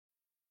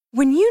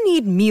When you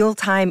need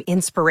mealtime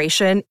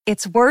inspiration,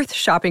 it's worth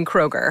shopping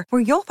Kroger,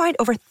 where you'll find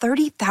over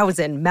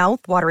 30,000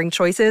 mouth-watering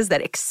choices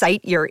that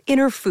excite your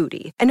inner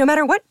foodie. And no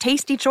matter what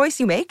tasty choice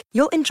you make,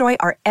 you'll enjoy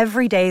our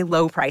everyday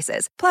low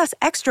prices, plus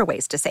extra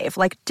ways to save,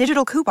 like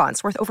digital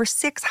coupons worth over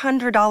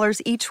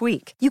 $600 each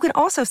week. You can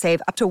also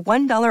save up to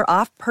 $1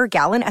 off per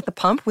gallon at the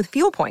pump with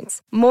fuel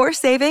points. More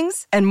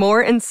savings and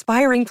more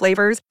inspiring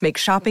flavors make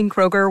shopping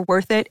Kroger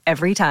worth it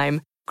every time.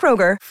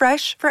 Kroger,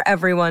 fresh for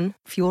everyone.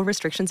 Fuel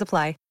restrictions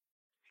apply.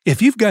 If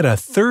you've got a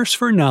thirst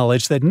for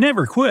knowledge that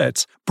never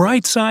quits,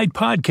 Brightside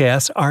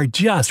Podcasts are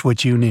just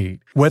what you need.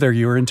 Whether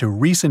you're into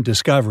recent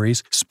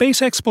discoveries, space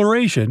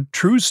exploration,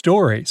 true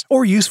stories,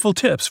 or useful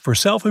tips for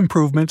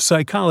self-improvement,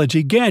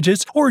 psychology,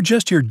 gadgets, or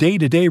just your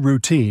day-to-day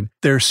routine,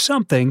 there's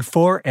something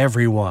for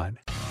everyone.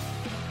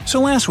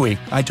 So last week,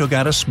 I took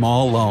out a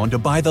small loan to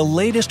buy the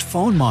latest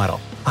phone model.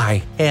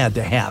 I had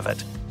to have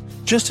it.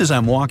 Just as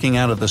I'm walking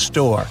out of the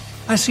store,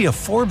 I see a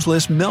Forbes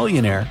list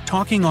millionaire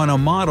talking on a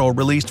model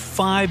released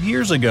 5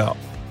 years ago.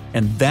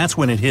 And that's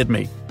when it hit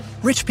me.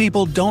 Rich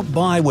people don't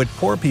buy what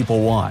poor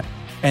people want.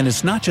 And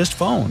it's not just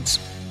phones.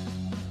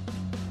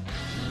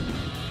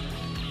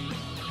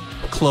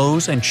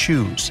 Clothes and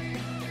shoes.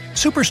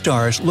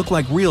 Superstars look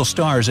like real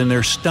stars in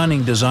their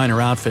stunning designer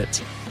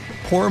outfits.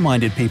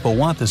 Poor-minded people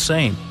want the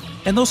same,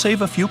 and they'll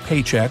save a few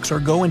paychecks or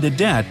go into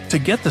debt to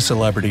get the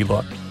celebrity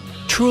look.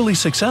 Truly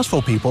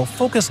successful people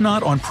focus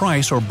not on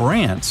price or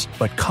brands,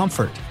 but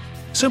comfort.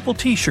 Simple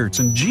t-shirts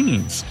and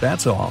jeans,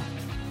 that's all.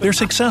 They're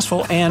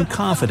successful and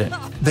confident.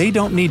 They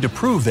don't need to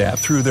prove that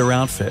through their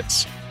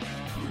outfits.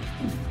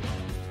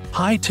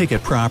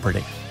 High-ticket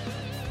property.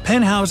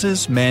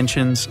 Penthouses,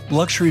 mansions,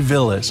 luxury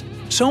villas.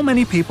 So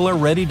many people are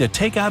ready to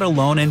take out a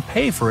loan and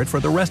pay for it for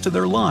the rest of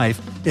their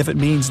life if it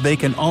means they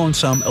can own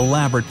some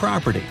elaborate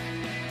property.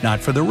 Not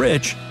for the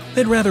rich,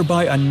 they'd rather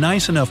buy a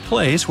nice enough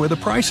place where the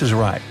price is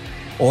right.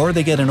 Or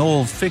they get an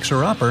old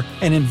fixer-upper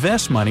and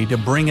invest money to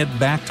bring it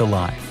back to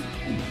life.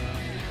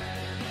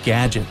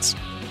 Gadgets.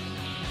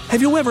 Have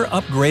you ever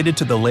upgraded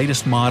to the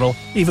latest model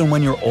even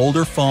when your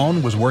older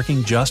phone was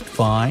working just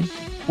fine?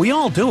 We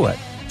all do it.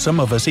 Some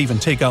of us even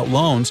take out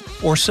loans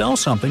or sell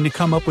something to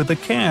come up with the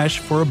cash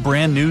for a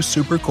brand new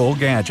super cool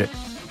gadget.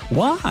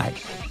 Why?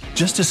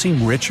 Just to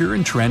seem richer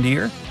and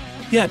trendier?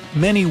 Yet,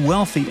 many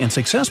wealthy and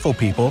successful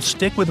people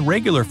stick with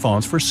regular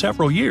phones for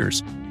several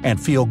years and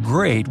feel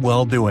great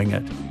while doing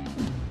it.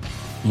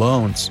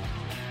 Loans.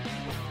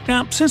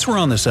 Now, since we're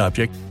on the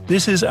subject,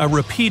 this is a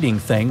repeating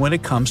thing when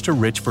it comes to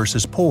rich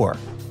versus poor.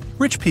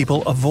 Rich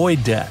people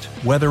avoid debt,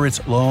 whether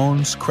it's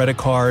loans, credit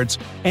cards,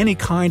 any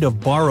kind of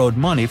borrowed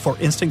money for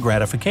instant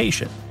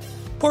gratification.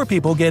 Poor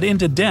people get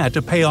into debt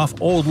to pay off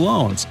old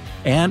loans,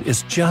 and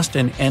it's just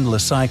an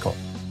endless cycle.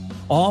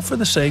 All for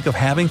the sake of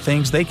having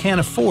things they can't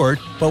afford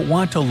but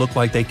want to look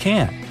like they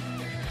can.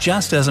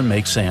 Just doesn't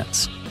make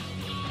sense.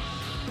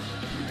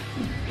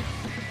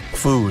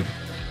 Food.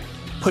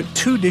 Put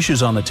 2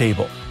 dishes on the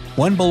table.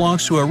 One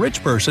belongs to a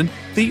rich person,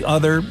 the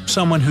other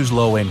someone who's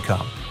low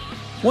income.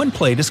 One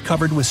plate is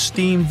covered with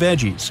steamed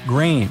veggies,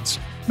 grains,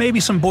 maybe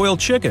some boiled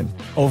chicken.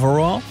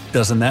 Overall,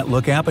 doesn't that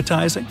look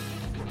appetizing?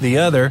 The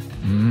other,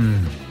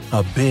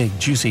 a big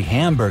juicy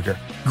hamburger,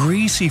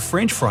 greasy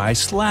french fries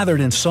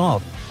slathered in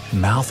salt,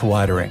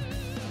 mouth-watering.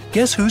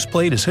 Guess whose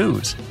plate is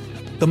whose?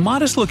 The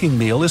modest-looking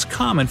meal is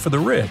common for the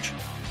rich.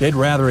 They'd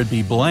rather it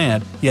be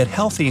bland, yet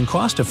healthy and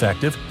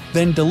cost-effective,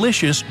 than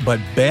delicious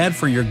but bad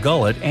for your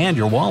gullet and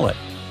your wallet.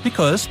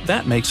 Because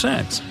that makes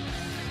sense.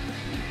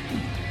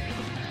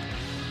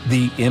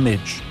 The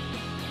image.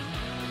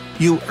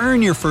 You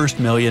earn your first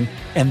million,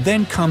 and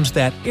then comes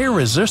that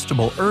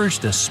irresistible urge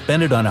to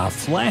spend it on a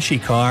flashy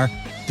car,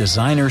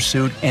 designer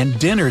suit, and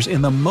dinners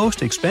in the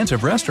most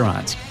expensive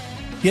restaurants.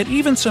 Yet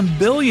even some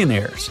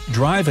billionaires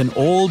drive an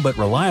old but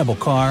reliable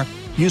car,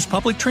 use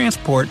public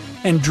transport,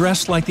 and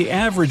dress like the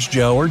average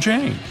Joe or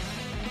Jane.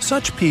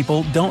 Such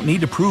people don't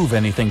need to prove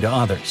anything to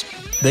others.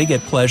 They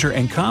get pleasure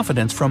and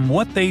confidence from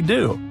what they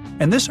do,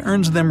 and this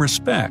earns them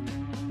respect,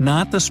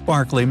 not the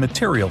sparkly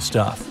material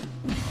stuff.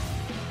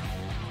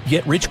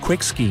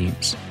 Get-rich-quick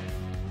schemes.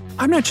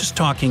 I'm not just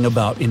talking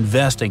about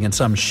investing in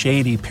some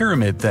shady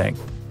pyramid thing.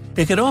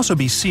 It could also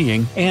be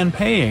seeing and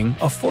paying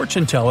a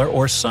fortune teller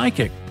or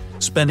psychic,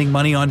 spending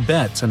money on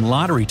bets and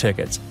lottery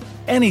tickets,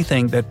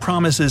 anything that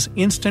promises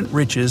instant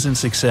riches and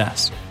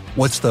success.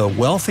 What's the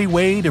wealthy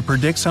way to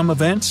predict some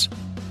events?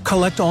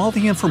 Collect all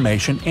the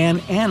information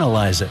and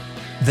analyze it.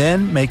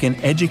 Then make an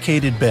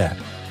educated bet.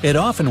 It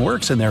often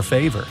works in their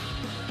favor.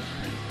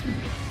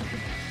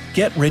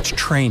 Get-rich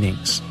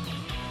trainings.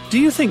 Do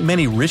you think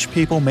many rich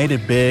people made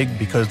it big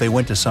because they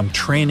went to some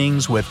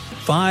trainings with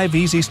 5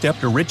 easy steps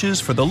to riches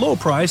for the low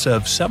price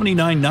of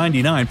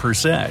 $79.99 per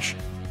sesh?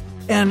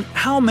 And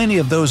how many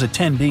of those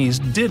attendees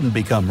didn't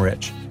become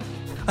rich?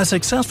 A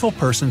successful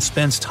person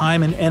spends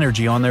time and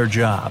energy on their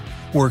job,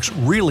 works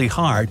really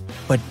hard,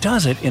 but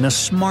does it in a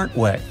smart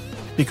way.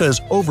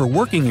 Because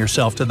overworking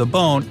yourself to the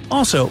bone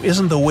also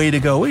isn't the way to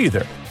go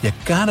either. You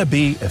gotta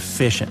be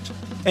efficient.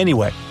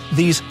 Anyway,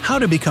 these How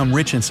to Become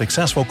Rich and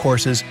Successful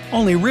courses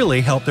only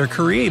really help their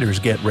creators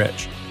get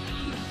rich.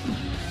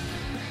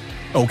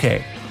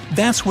 Okay,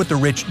 that's what the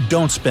rich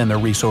don't spend their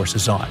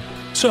resources on.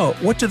 So,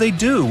 what do they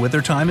do with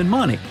their time and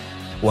money?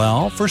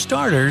 Well, for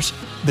starters,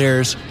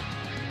 there's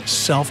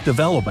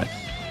self-development.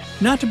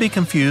 Not to be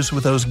confused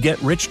with those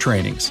get-rich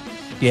trainings.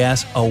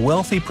 Yes, a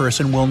wealthy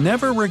person will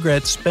never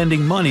regret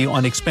spending money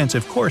on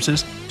expensive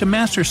courses to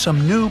master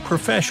some new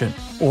profession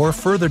or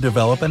further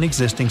develop an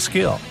existing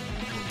skill.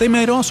 They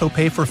might also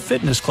pay for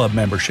fitness club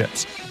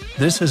memberships.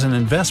 This is an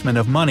investment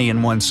of money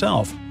in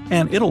oneself,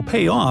 and it'll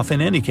pay off in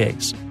any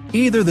case.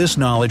 Either this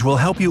knowledge will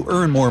help you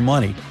earn more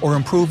money or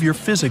improve your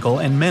physical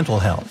and mental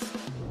health.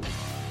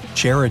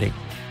 Charity.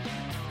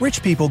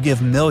 Rich people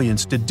give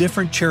millions to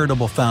different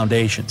charitable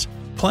foundations.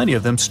 Plenty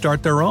of them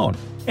start their own.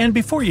 And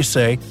before you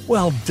say,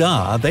 well,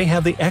 duh, they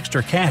have the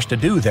extra cash to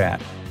do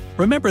that,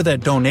 remember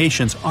that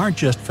donations aren't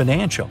just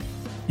financial.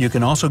 You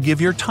can also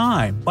give your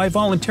time by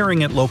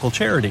volunteering at local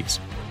charities.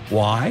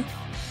 Why?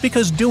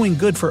 Because doing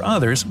good for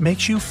others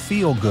makes you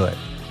feel good.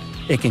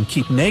 It can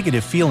keep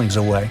negative feelings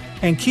away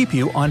and keep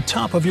you on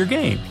top of your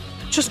game.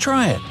 Just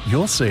try it,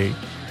 you'll see.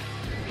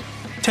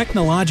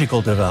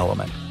 Technological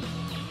development.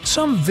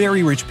 Some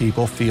very rich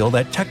people feel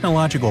that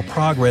technological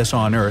progress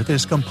on Earth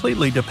is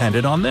completely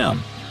dependent on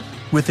them.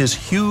 With this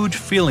huge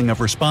feeling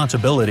of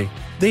responsibility,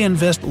 they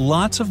invest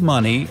lots of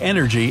money,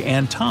 energy,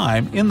 and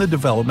time in the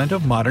development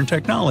of modern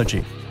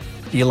technology.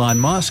 Elon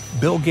Musk,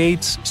 Bill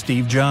Gates,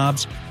 Steve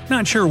Jobs,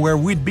 not sure where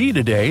we'd be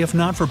today if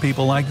not for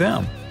people like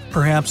them.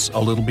 Perhaps a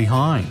little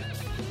behind.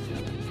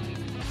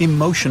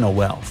 Emotional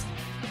wealth.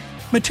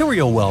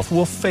 Material wealth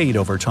will fade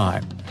over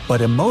time, but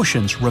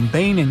emotions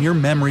remain in your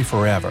memory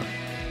forever.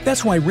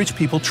 That's why rich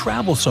people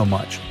travel so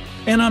much.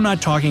 And I'm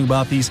not talking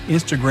about these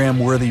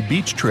Instagram-worthy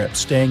beach trips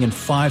staying in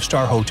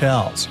 5-star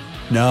hotels.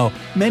 No,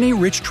 many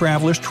rich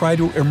travelers try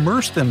to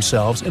immerse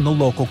themselves in the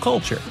local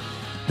culture.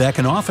 That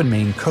can often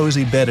mean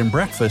cozy bed and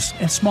breakfasts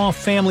and small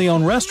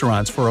family-owned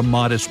restaurants for a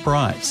modest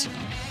price.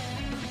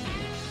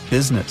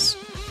 Business.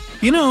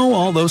 You know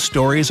all those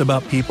stories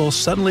about people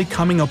suddenly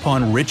coming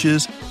upon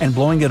riches and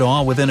blowing it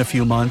all within a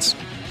few months?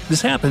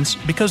 This happens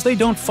because they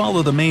don't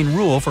follow the main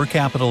rule for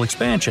capital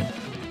expansion.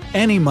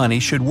 Any money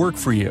should work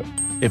for you.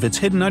 If it's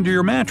hidden under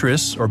your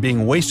mattress or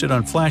being wasted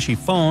on flashy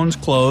phones,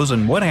 clothes,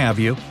 and what have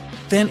you,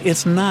 then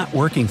it's not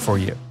working for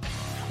you.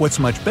 What's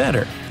much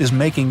better is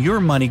making your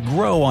money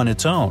grow on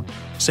its own.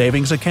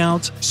 Savings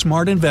accounts,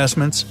 smart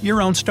investments,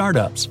 your own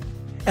startups.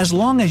 As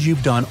long as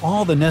you've done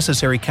all the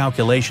necessary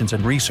calculations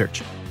and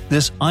research,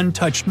 this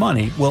untouched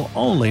money will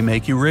only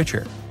make you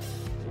richer.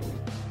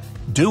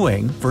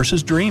 Doing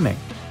versus dreaming.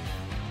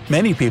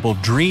 Many people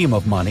dream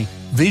of money,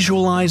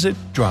 visualize it,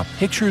 draw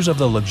pictures of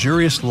the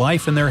luxurious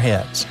life in their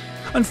heads.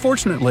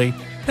 Unfortunately,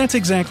 that's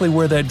exactly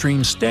where that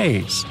dream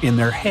stays, in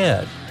their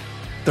head.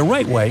 The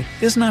right way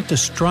is not to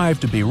strive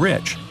to be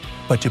rich,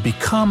 but to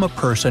become a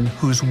person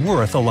who's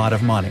worth a lot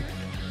of money.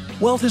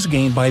 Wealth is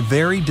gained by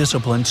very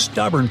disciplined,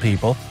 stubborn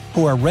people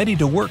who are ready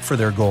to work for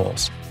their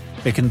goals.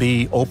 It can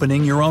be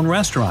opening your own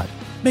restaurant,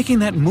 making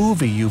that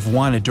movie you've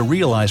wanted to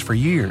realize for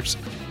years,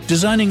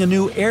 designing a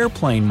new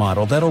airplane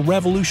model that'll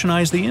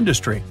revolutionize the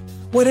industry,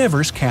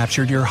 whatever's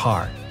captured your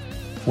heart.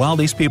 While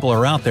these people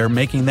are out there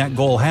making that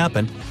goal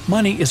happen,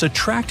 money is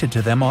attracted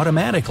to them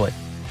automatically.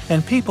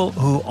 And people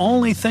who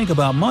only think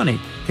about money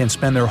can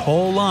spend their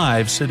whole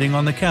lives sitting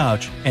on the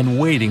couch and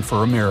waiting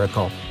for a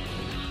miracle.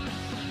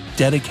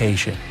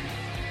 Dedication.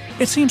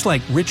 It seems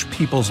like rich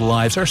people's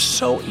lives are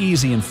so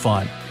easy and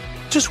fun.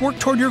 Just work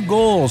toward your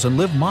goals and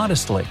live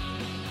modestly.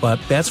 But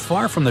that's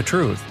far from the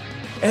truth.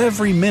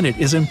 Every minute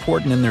is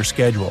important in their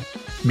schedule.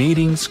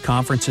 Meetings,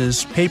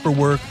 conferences,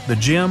 paperwork, the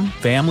gym,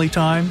 family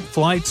time,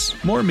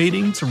 flights, more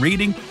meetings,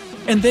 reading,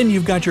 and then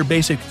you've got your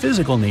basic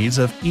physical needs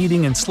of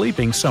eating and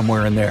sleeping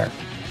somewhere in there.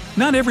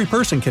 Not every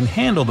person can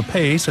handle the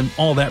pace and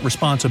all that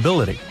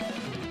responsibility.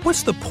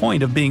 What's the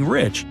point of being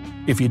rich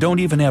if you don't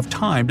even have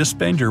time to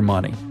spend your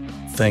money?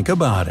 Think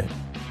about it.